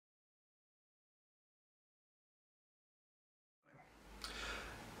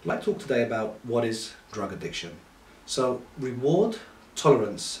I'd like to talk today about what is drug addiction. So, reward,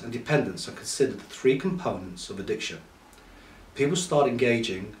 tolerance and dependence are considered the three components of addiction. People start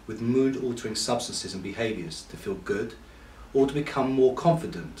engaging with mood-altering substances and behaviours to feel good or to become more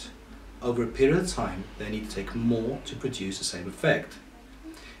confident. Over a period of time, they need to take more to produce the same effect.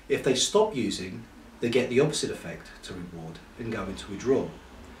 If they stop using, they get the opposite effect to reward and go into withdrawal.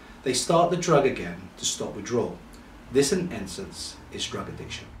 They start the drug again to stop withdrawal. This, in essence, is drug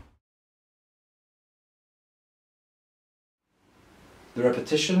addiction. The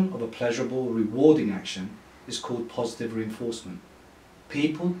repetition of a pleasurable, rewarding action is called positive reinforcement.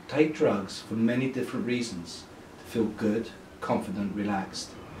 People take drugs for many different reasons: to feel good, confident, relaxed.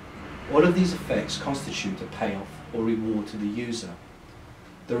 All of these effects constitute a payoff or reward to the user.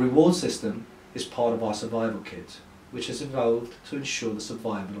 The reward system is part of our survival kit, which has evolved to ensure the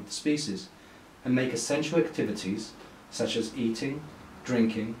survival of the species and make essential activities such as eating,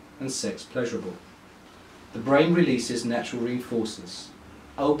 drinking and sex pleasurable. The brain releases natural reinforcers,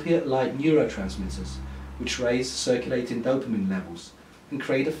 opiate-like neurotransmitters, which raise circulating dopamine levels and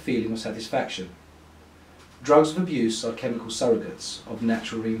create a feeling of satisfaction. Drugs of abuse are chemical surrogates of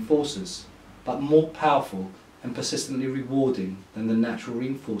natural reinforcers, but more powerful and persistently rewarding than the natural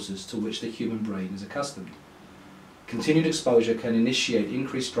reinforcers to which the human brain is accustomed. Continued exposure can initiate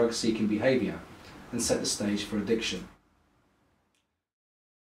increased drug-seeking behaviour and set the stage for addiction.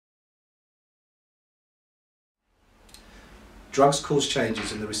 Drugs cause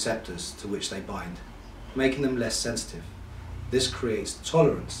changes in the receptors to which they bind, making them less sensitive. This creates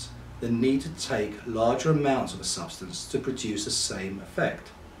tolerance, the need to take larger amounts of a substance to produce the same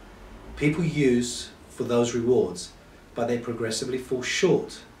effect. People use for those rewards, but they progressively fall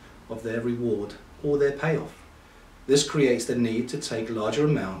short of their reward or their payoff. This creates the need to take larger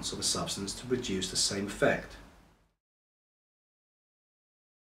amounts of a substance to produce the same effect.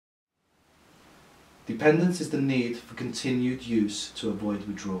 Dependence is the need for continued use to avoid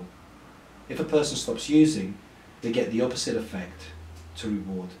withdrawal. If a person stops using, they get the opposite effect to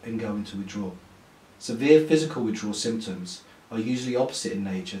reward and go into withdrawal. Severe physical withdrawal symptoms are usually opposite in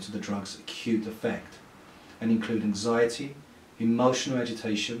nature to the drug's acute effect and include anxiety, emotional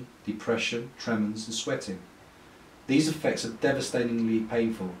agitation, depression, tremors and sweating. These effects are devastatingly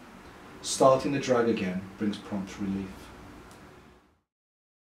painful. Starting the drug again brings prompt relief.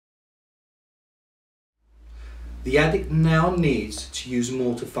 The addict now needs to use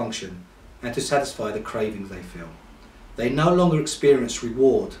more to function and to satisfy the cravings they feel. They no longer experience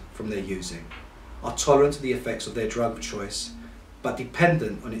reward from their using, are tolerant to the effects of their drug of choice, but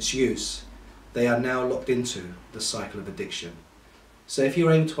dependent on its use. They are now locked into the cycle of addiction. So if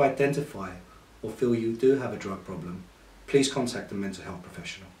you're able to identify or feel you do have a drug problem, please contact a mental health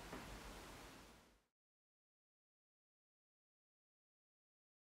professional.